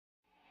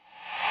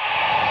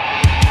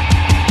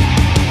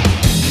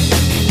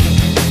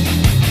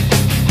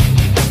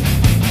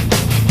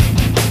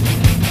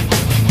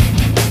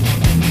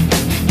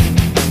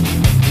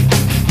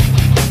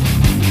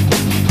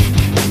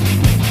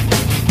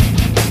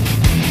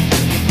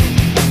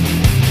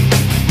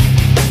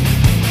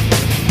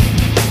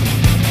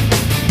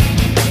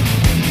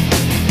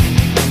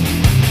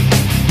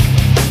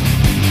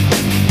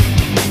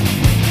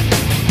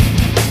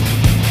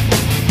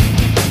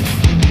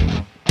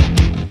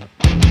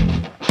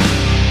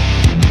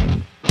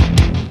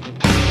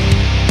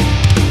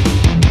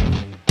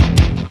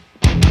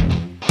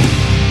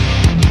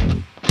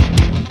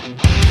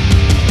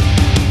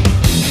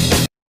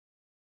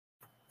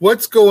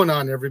What's going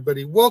on,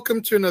 everybody?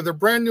 Welcome to another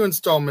brand new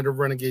installment of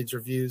Renegades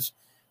Reviews,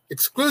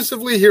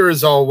 exclusively here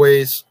as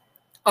always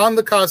on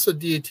the Casa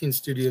D18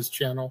 Studios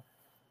channel.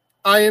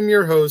 I am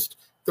your host,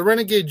 the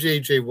Renegade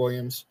JJ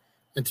Williams,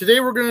 and today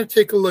we're going to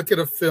take a look at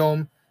a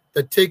film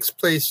that takes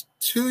place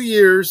 2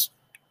 years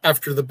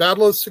after the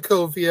Battle of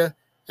Sokovia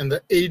and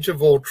the Age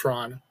of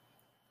Ultron,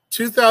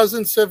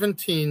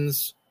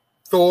 2017's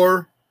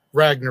Thor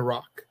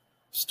Ragnarok,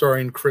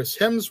 starring Chris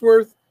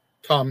Hemsworth,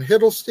 Tom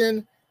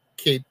Hiddleston,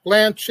 Kate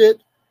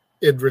Blanchett,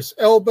 Idris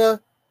Elba,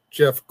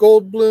 Jeff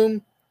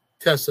Goldblum,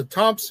 Tessa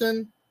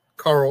Thompson,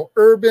 Carl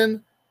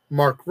Urban,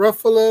 Mark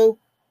Ruffalo,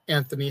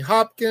 Anthony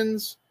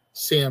Hopkins,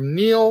 Sam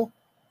Neill,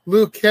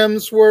 Luke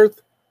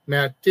Hemsworth,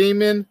 Matt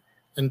Damon,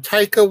 and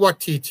Taika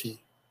Waititi.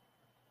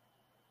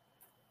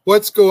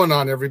 What's going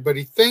on,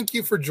 everybody? Thank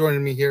you for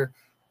joining me here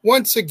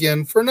once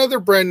again for another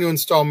brand new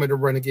installment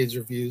of Renegades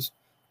Reviews.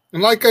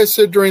 And like I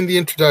said during the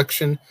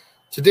introduction,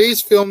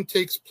 today's film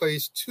takes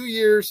place 2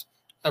 years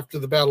after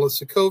the Battle of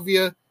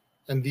Sokovia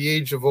and the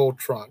Age of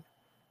Ultron.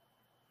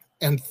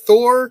 And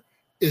Thor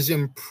is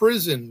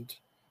imprisoned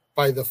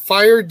by the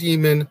fire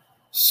demon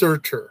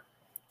Surtur,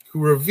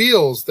 who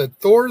reveals that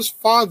Thor's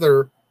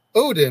father,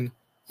 Odin,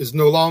 is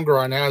no longer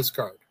on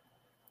Asgard.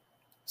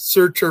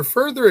 Surtur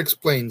further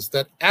explains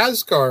that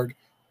Asgard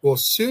will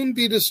soon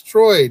be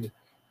destroyed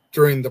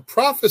during the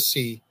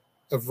prophecy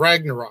of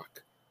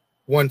Ragnarok,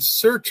 once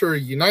Surtur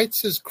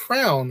unites his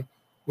crown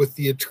with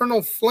the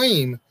eternal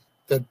flame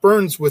that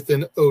burns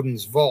within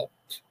Odin's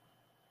vault.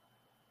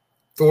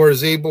 Thor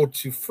is able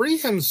to free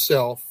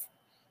himself,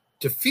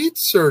 defeat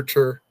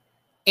Surtur,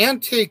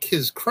 and take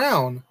his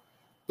crown,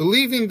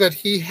 believing that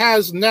he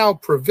has now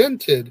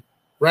prevented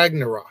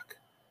Ragnarok.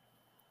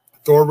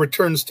 Thor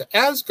returns to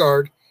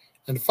Asgard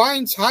and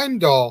finds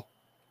Heimdall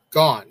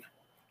gone,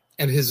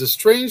 and his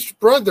estranged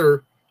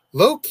brother,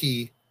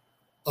 Loki,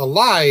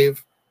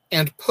 alive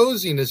and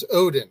posing as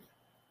Odin.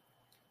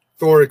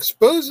 Thor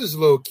exposes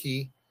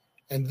Loki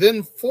and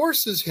then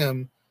forces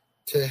him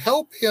to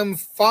help him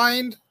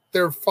find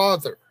their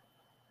father.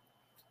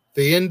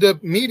 They end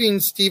up meeting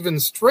Stephen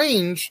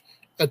Strange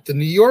at the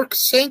New York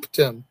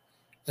Sanctum,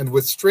 and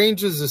with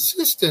Strange's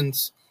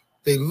assistance,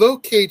 they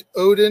locate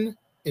Odin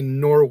in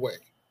Norway.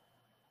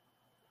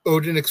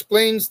 Odin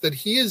explains that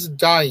he is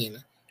dying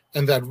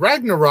and that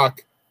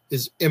Ragnarok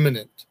is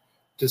imminent,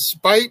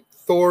 despite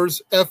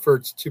Thor's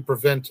efforts to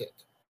prevent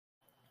it.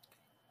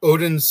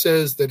 Odin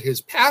says that his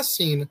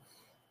passing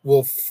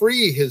will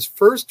free his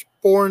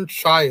firstborn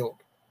child,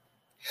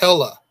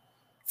 Hela,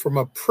 from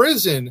a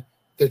prison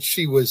that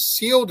she was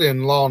sealed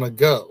in long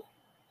ago.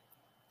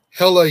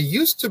 Hela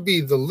used to be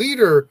the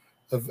leader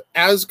of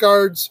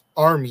Asgard's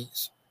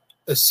armies,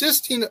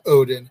 assisting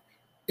Odin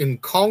in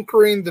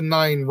conquering the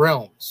 9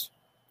 realms.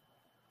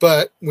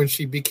 But when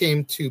she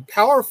became too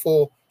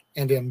powerful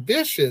and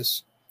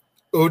ambitious,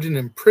 Odin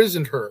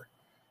imprisoned her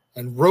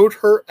and wrote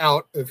her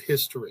out of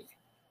history.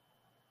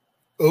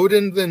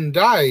 Odin then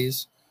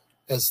dies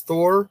as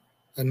Thor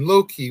and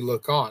Loki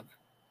look on,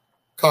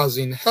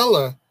 causing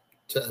Hela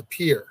to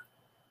appear.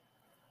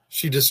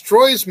 She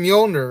destroys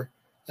Mjolnir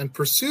and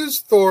pursues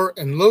Thor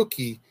and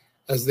Loki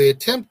as they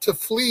attempt to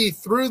flee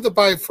through the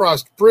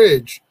Bifrost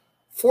Bridge,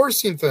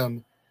 forcing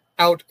them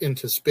out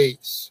into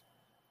space.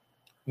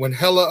 When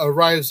Hela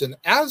arrives in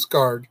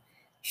Asgard,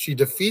 she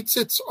defeats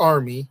its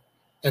army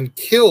and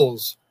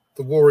kills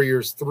the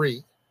Warriors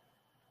 3.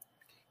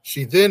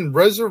 She then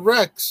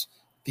resurrects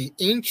the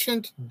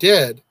ancient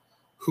dead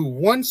who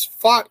once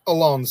fought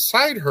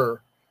alongside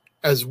her,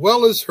 as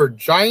well as her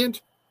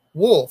giant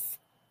wolf,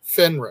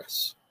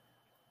 Fenris.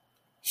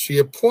 She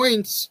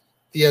appoints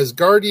the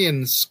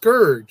Asgardian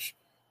Scourge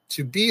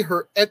to be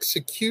her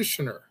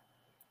executioner,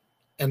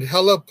 and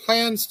Hela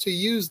plans to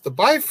use the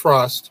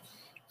Bifrost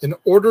in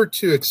order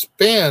to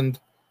expand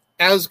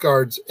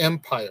Asgard's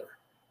empire.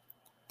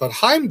 But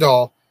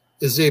Heimdall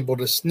is able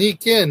to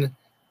sneak in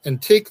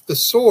and take the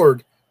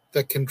sword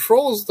that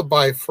controls the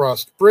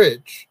Bifrost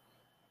Bridge,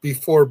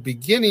 before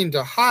beginning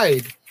to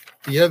hide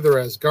the other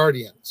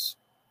Asgardians.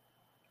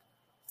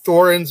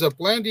 Thor ends up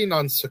landing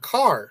on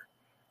Sakaar,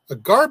 a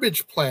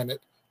garbage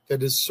planet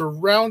that is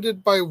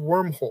surrounded by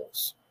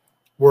wormholes,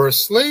 where a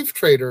slave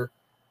trader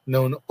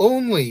known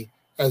only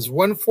as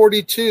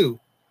 142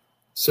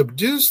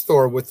 subdues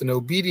Thor with an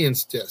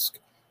obedience disc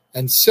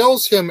and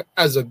sells him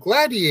as a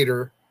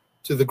gladiator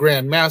to the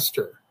Grand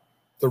Master,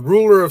 the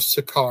ruler of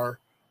Sakaar,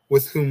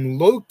 with whom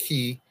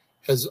Loki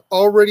has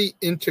already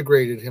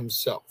integrated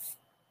himself.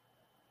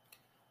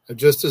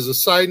 Just as a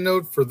side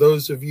note, for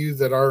those of you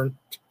that aren't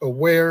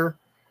aware,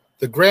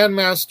 the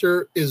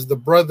Grandmaster is the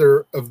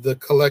brother of the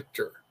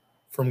Collector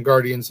from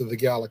Guardians of the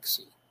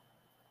Galaxy.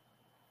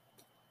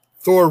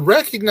 Thor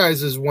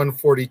recognizes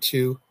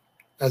 142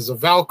 as a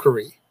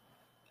Valkyrie,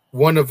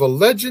 one of a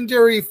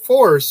legendary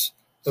force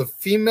of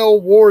female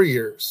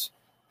warriors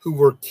who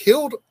were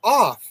killed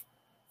off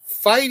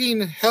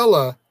fighting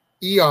Hela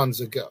eons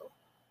ago.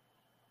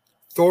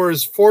 Thor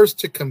is forced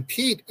to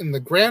compete in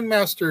the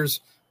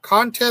Grandmaster's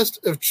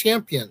Contest of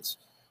Champions,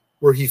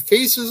 where he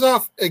faces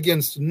off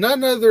against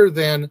none other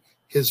than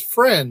his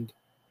friend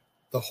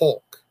the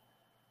Hulk.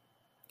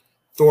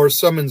 Thor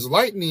summons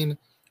lightning,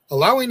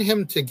 allowing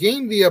him to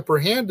gain the upper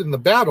hand in the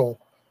battle,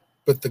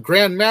 but the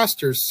Grand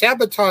Master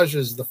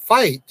sabotages the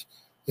fight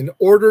in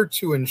order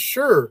to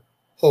ensure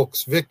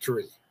Hulk's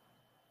victory.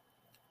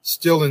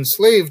 Still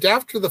enslaved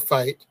after the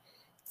fight,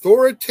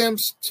 Thor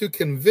attempts to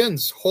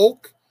convince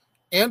Hulk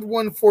and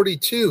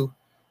 142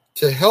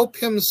 to help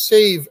him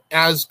save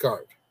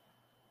Asgard,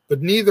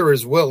 but neither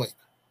is willing.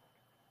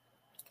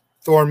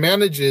 Thor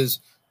manages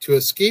to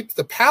escape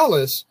the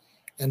palace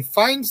and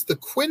finds the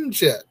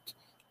Quinjet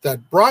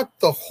that brought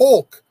the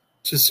Hulk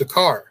to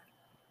Sakaar.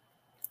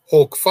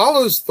 Hulk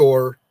follows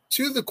Thor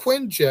to the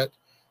Quinjet,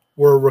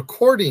 where a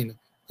recording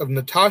of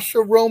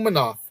Natasha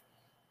Romanoff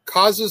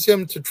causes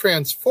him to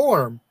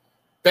transform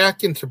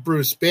back into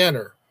Bruce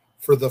Banner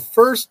for the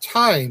first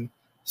time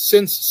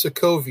since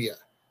Sokovia.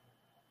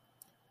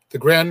 The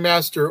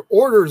Grandmaster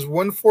orders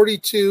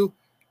 142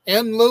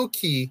 and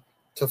Loki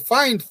to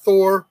find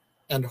Thor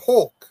and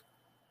Hulk,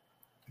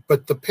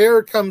 but the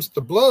pair comes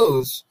to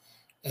blows,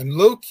 and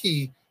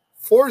Loki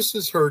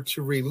forces her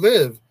to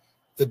relive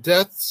the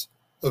deaths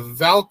of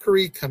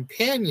Valkyrie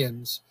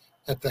companions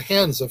at the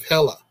hands of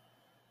Hela.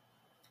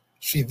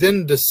 She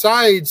then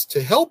decides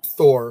to help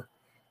Thor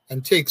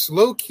and takes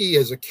Loki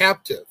as a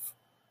captive.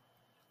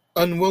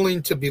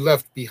 Unwilling to be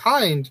left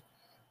behind,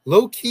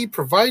 Loki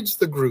provides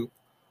the group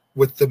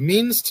with the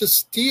means to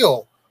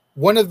steal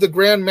one of the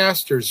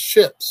Grandmaster's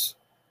ships.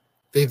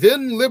 They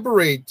then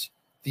liberate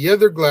the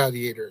other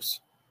gladiators,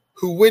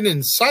 who, when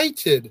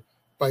incited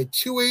by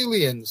two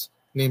aliens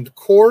named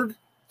Korg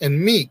and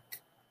Meek,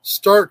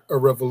 start a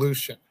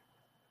revolution.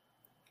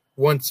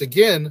 Once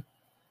again,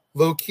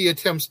 Loki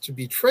attempts to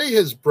betray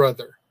his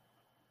brother,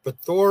 but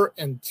Thor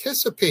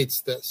anticipates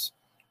this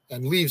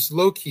and leaves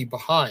Loki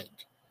behind,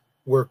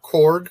 where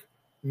Korg,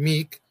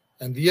 Meek,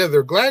 and the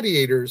other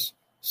gladiators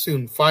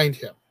soon find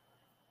him.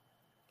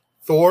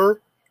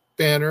 Thor,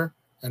 Banner,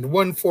 and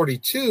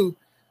 142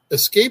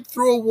 escape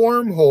through a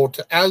wormhole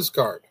to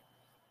Asgard,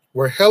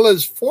 where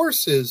Hela's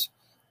forces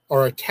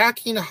are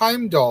attacking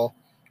Heimdall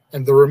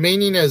and the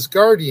remaining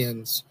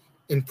Asgardians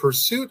in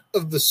pursuit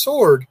of the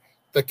sword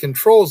that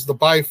controls the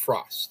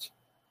Bifrost.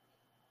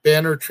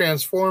 Banner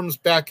transforms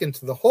back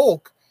into the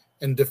Hulk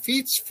and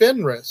defeats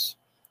Fenris,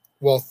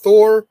 while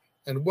Thor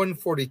and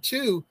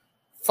 142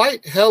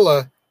 fight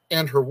Hela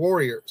and her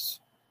warriors.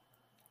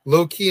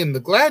 Loki and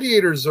the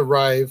gladiators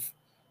arrive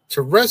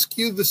to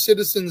rescue the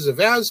citizens of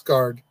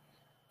Asgard,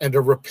 and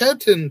a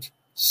repentant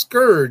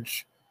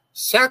Scourge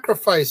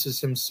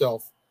sacrifices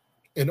himself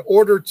in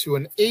order to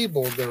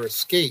enable their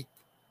escape.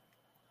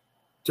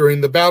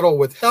 During the battle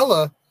with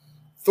Hela,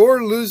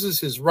 Thor loses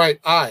his right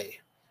eye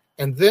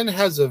and then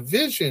has a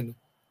vision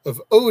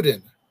of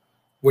Odin,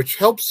 which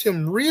helps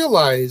him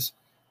realize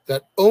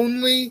that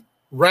only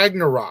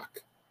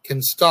Ragnarok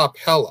can stop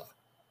Hela.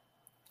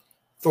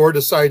 Thor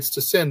decides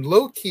to send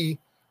Loki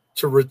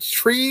to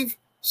retrieve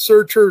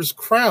Surtur's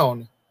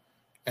crown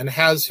and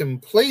has him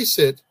place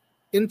it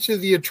into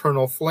the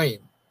eternal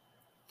flame,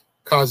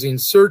 causing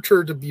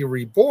Surtur to be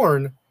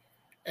reborn,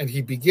 and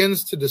he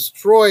begins to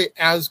destroy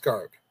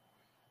Asgard,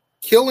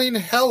 killing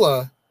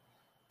Hela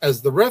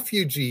as the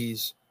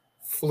refugees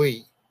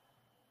flee.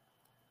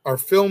 Our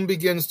film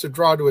begins to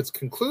draw to its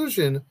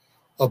conclusion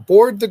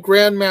aboard the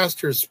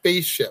Grandmaster's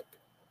spaceship,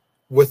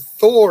 with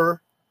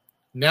Thor,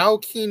 now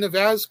king of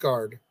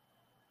Asgard,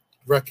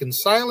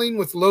 reconciling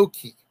with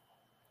Loki.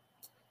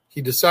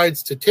 He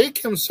decides to take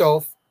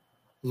himself,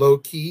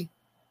 Loki,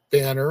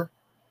 Banner,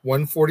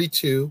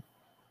 142,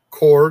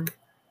 Korg,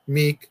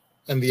 Meek,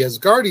 and the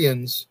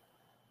Asgardians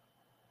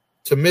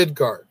to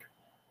Midgard,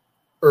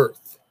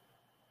 Earth.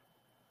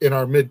 In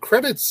our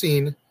mid-credits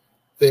scene,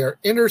 they are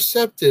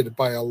intercepted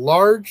by a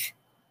large,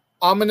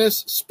 ominous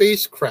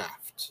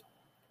spacecraft,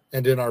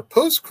 and in our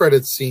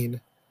post-credits scene,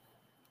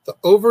 the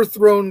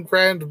overthrown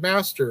Grand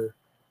Master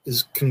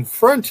is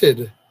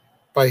confronted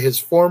by his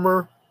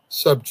former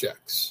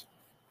subjects.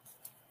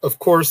 Of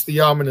course, the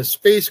ominous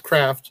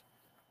spacecraft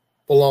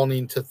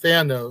belonging to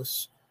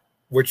Thanos,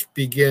 which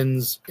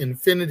begins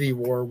Infinity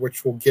War,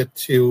 which we'll get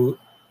to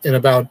in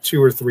about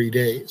 2 or 3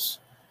 days.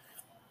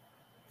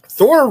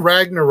 Thor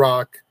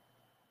Ragnarok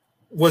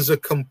was a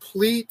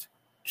complete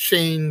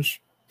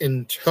change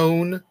in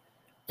tone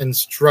and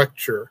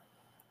structure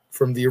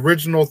from the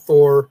original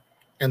Thor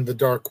and the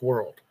Dark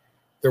World.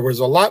 There was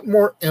a lot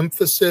more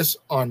emphasis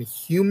on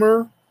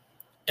humor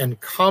and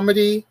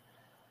comedy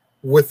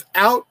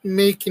without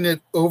making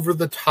it over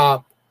the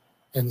top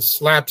and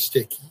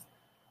slapsticky.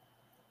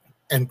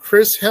 And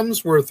Chris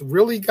Hemsworth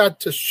really got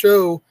to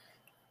show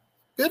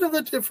a bit of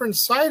a different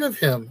side of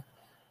him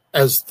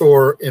as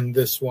Thor in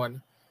this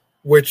one,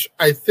 which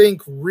I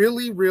think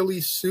really,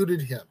 really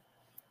suited him.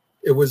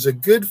 It was a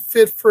good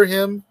fit for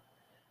him.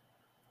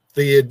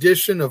 The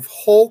addition of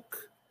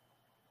Hulk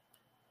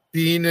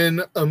being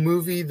in a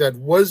movie that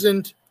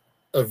wasn't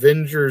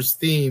Avengers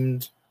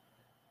themed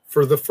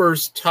for the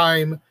first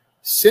time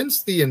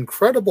since The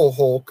Incredible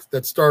Hulk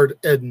that starred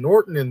Ed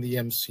Norton in the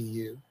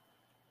MCU.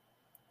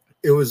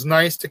 It was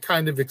nice to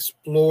kind of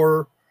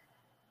explore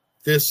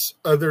this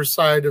other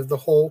side of the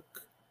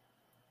Hulk.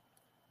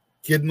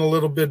 getting a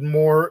little bit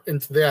more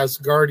into the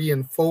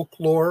Asgardian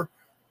folklore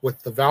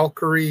with the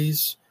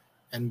Valkyries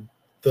and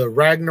the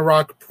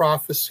Ragnarok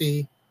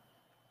prophecy,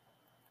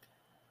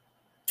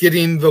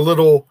 getting the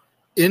little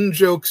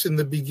in-jokes in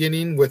the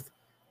beginning with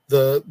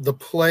the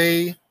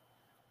play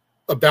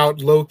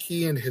about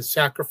Loki and his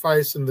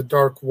sacrifice in the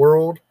Dark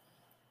World,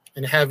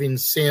 and having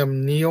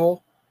Sam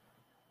Neill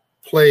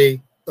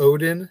play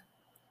Odin,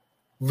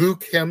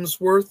 Luke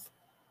Hemsworth,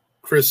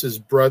 Chris's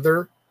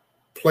brother,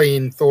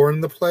 playing Thor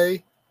in the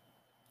play,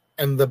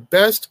 and the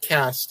best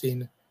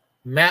casting,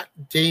 Matt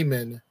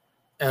Damon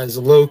as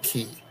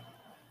Loki.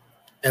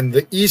 And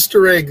the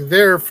Easter egg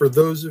there, for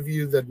those of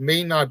you that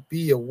may not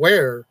be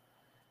aware,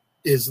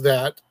 is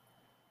that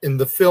in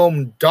the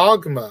film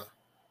Dogma,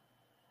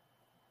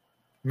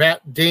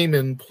 Matt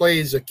Damon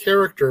plays a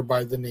character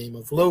by the name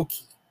of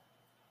Loki.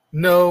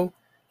 No,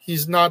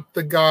 he's not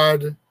the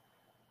god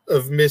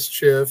of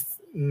mischief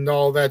and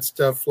all that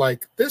stuff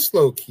like this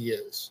Loki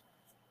is.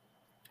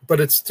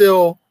 But it's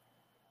still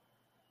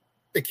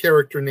a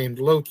character named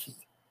Loki.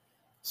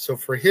 So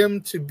for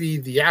him to be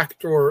the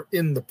actor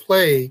in the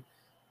play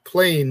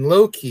playing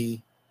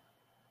Loki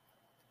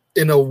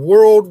in a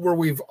world where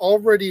we've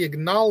already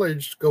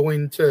acknowledged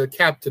going to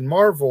Captain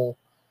Marvel,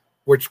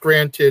 which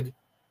granted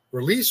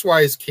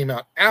release-wise came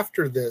out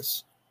after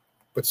this,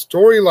 but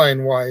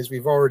storyline-wise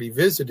we've already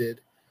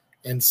visited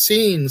and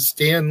seen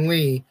Stan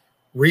Lee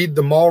read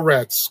the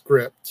Mallrats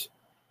script.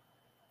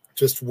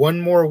 Just one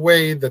more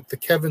way that the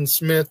Kevin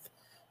Smith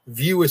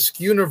View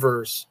Askew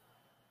universe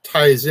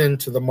ties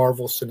into the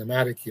Marvel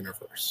Cinematic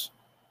Universe.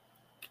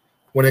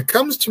 When it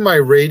comes to my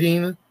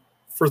rating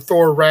for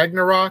Thor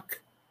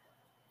Ragnarok,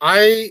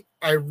 I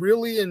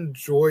really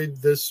enjoyed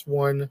this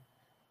one,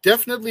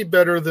 definitely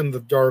better than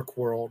The Dark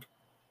World.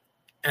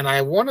 And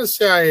I want to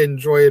say I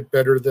enjoy it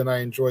better than I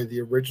enjoy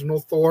the original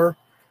Thor.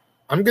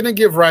 I'm going to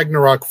give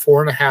Ragnarok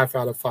 4.5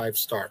 out of 5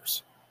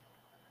 stars.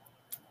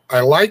 I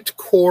liked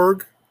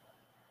Korg.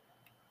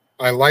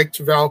 I liked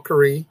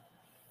Valkyrie.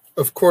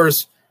 Of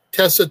course,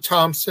 Tessa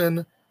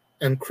Thompson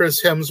and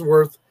Chris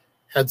Hemsworth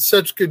had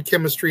such good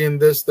chemistry in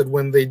this that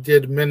when they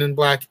did Men in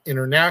Black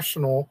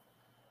International,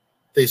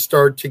 they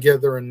starred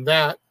together in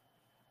that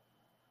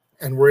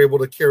and were able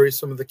to carry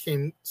some of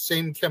the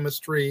same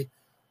chemistry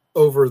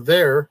over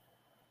there.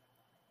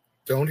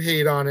 Don't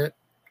hate on it.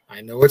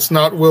 I know it's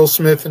not Will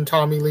Smith and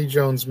Tommy Lee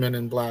Jones Men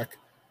in Black,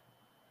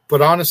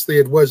 but honestly,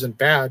 it wasn't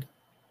bad.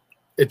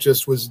 It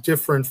just was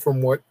different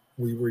from what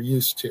we were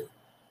used to.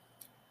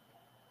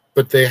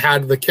 But they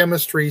had the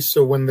chemistry,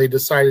 so when they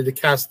decided to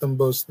cast them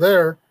both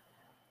there,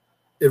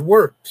 it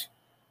worked.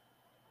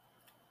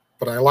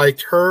 But I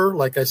liked her.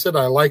 Like I said,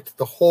 I liked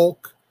the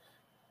Hulk,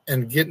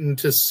 and getting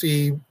to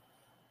see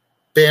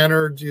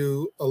Banner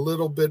do a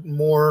little bit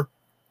more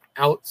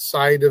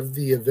outside of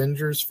the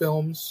Avengers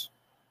films.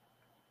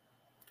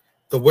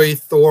 The way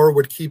Thor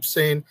would keep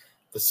saying,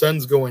 the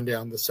sun's going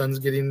down, the sun's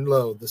getting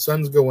low, the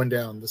sun's going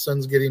down, the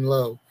sun's getting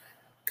low.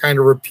 Kind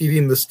of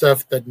repeating the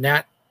stuff that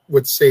Nat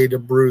would say to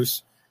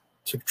Bruce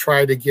to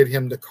try to get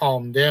him to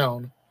calm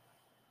down.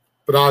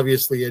 But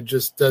obviously it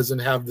just doesn't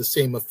have the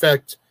same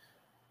effect.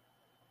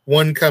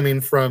 One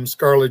coming from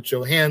Scarlett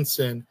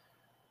Johansson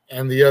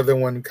and the other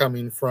one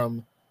coming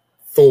from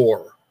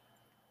Thor.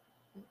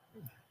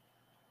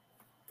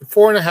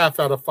 4.5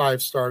 out of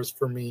 5 stars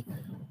for me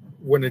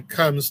when it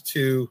comes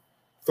to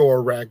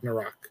Thor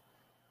Ragnarok.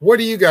 What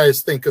do you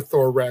guys think of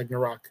Thor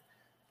Ragnarok?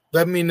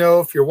 Let me know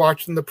if you're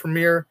watching the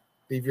premiere.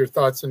 Leave your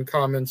thoughts and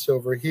comments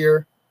over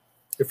here.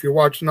 If you're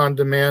watching on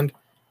demand,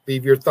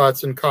 leave your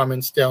thoughts and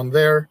comments down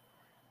there.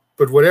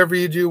 But whatever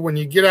you do, when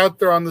you get out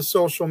there on the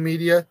social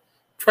media,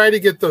 try to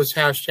get those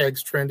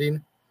hashtags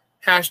trending.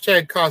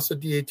 Hashtag Casa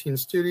D18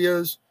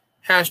 Studios,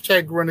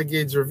 hashtag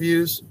Renegades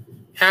Reviews,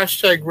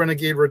 hashtag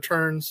Renegade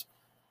Returns,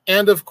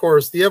 and of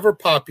course, the ever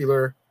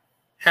popular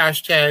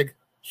hashtag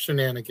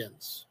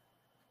Shenanigans.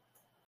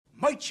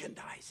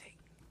 Merchandising.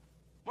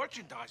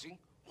 Merchandising?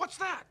 What's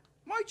that?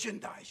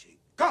 Merchandising.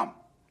 Come,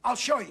 I'll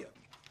show you.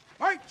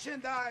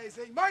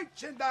 Merchandising,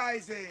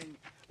 merchandising,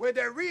 where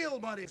the real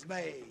money's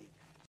made.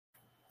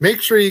 Make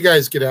sure you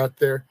guys get out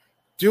there.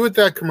 Do what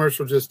that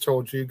commercial just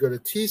told you. Go to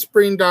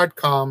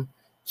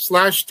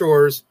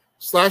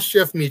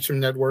teespring.com/stores/Jeff Meacham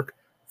Network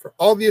for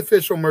all the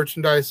official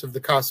merchandise of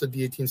the Casa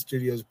D18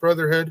 Studios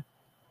Brotherhood.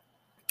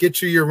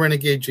 Get you your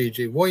Renegade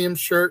J.J. Williams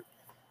shirt.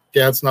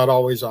 Dad's Not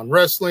Always on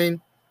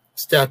Wrestling.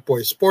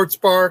 Statboy Sports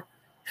Bar.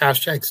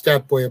 Hashtag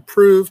Statboy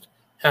Approved.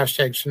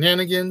 Hashtag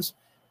Shenanigans.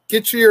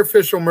 Get you your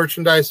official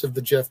merchandise of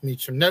the Jeff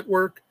Meacham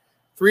Network.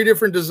 3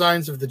 different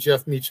designs of the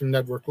Jeff Meacham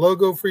Network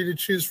logo for you to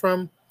choose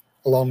from,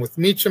 along with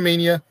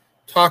Meachamania,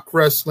 Talk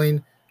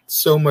Wrestling,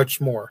 so much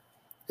more.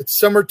 It's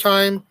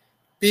summertime,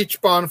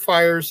 beach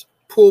bonfires,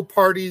 pool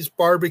parties,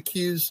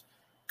 barbecues.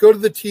 Go to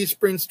the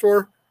Teespring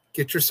store,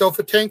 get yourself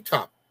a tank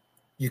top.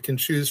 You can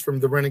choose from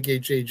the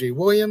Renegade J.J.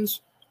 Williams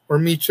or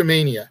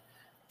Meachamania.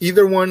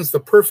 Either one's the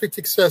perfect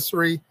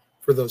accessory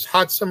for those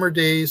hot summer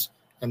days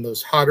and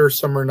those hotter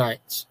summer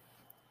nights.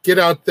 Get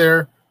out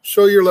there,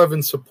 show your love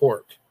and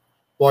support.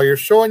 While you're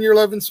showing your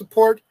love and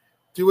support,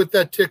 do what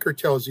that ticker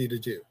tells you to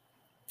do.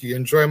 Do you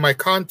enjoy my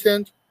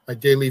content, my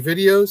daily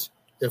videos?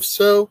 If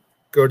so,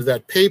 go to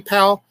that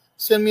PayPal,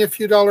 send me a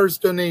few dollars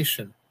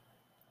donation.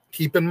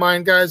 Keep in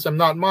mind, guys, I'm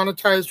not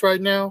monetized right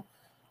now,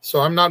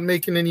 so I'm not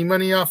making any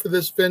money off of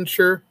this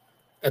venture,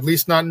 at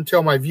least not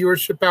until my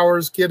viewership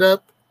hours get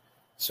up.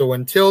 So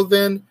until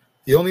then,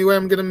 the only way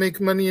I'm going to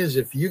make money is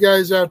if you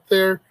guys out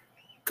there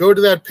go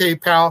to that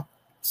PayPal,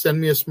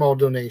 send me a small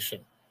donation.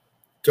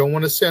 Don't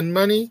want to send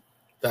money?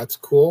 That's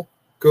cool.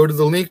 Go to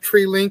the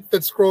Linktree link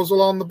that scrolls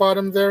along the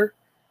bottom there.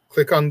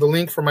 Click on the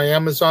link for my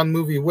Amazon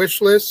movie wish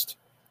list.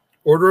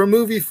 Order a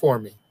movie for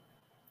me.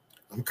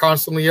 I'm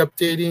constantly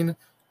updating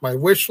my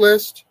wish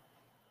list.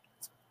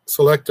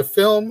 Select a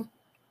film,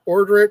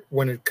 order it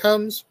when it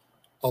comes.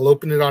 I'll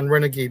open it on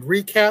Renegade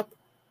Recap,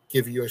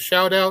 give you a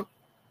shout out,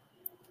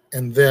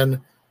 and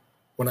then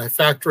when I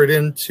factor it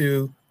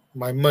into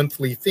my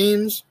monthly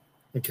themes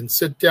and can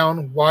sit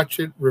down, watch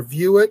it,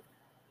 review it,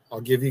 I'll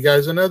give you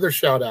guys another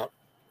shout out,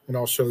 and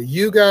I'll show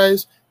you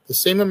guys the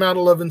same amount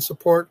of love and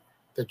support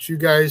that you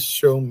guys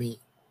show me.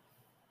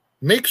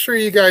 Make sure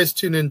you guys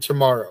tune in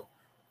tomorrow,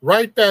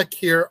 right back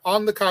here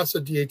on the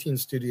Casa D18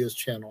 Studios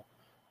channel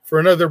for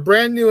another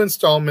brand new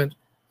installment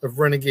of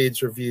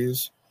Renegades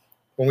Reviews,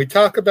 when we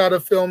talk about a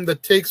film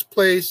that takes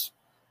place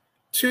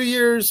 2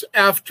 years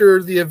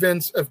after the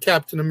events of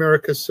Captain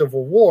America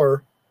Civil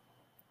War,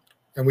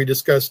 and we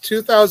discuss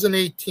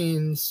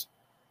 2018's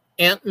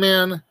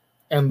Ant-Man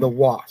and the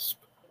Wasp,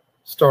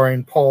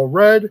 starring Paul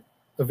Rudd,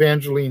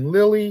 Evangeline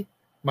Lilly,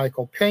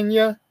 Michael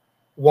Pena,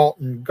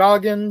 Walton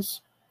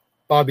Goggins,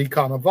 Bobby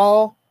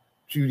Cannavale,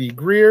 Judy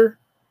Greer,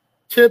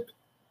 Tip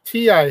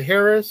T.I.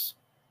 Harris,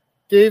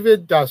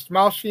 David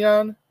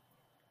Dastmalchian,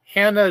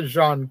 Hannah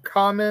Jean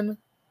Kamen,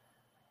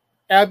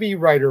 Abby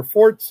Ryder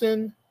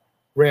Fortson,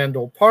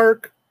 Randall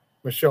Park,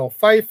 Michelle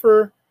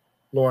Pfeiffer,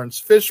 Lawrence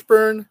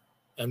Fishburne,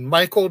 and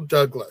Michael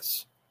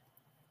Douglas.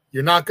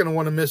 You're not going to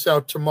want to miss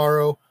out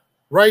tomorrow,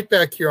 right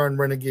back here on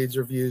Renegades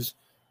Reviews,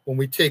 when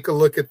we take a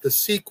look at the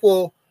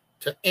sequel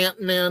to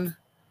Ant-Man,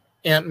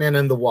 Ant-Man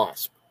and the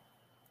Wasp.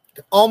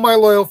 To all my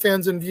loyal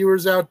fans and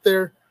viewers out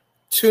there,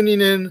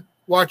 tuning in,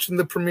 watching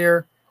the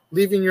premiere,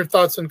 leaving your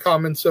thoughts and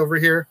comments over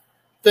here,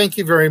 thank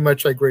you very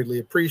much. I greatly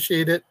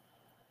appreciate it.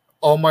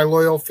 All my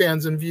loyal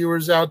fans and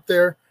viewers out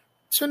there,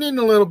 tune in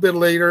a little bit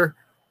later,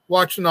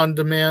 watching on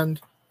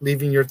demand,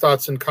 leaving your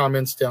thoughts and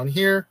comments down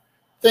here.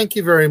 Thank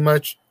you very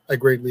much. I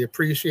greatly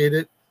appreciate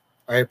it.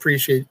 I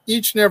appreciate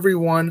each and every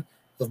one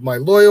of my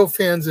loyal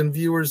fans and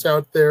viewers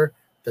out there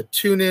that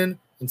tune in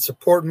and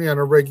support me on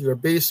a regular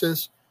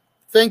basis.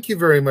 Thank you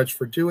very much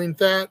for doing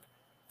that.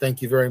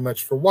 Thank you very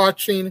much for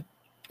watching,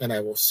 and I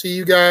will see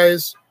you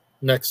guys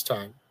next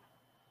time.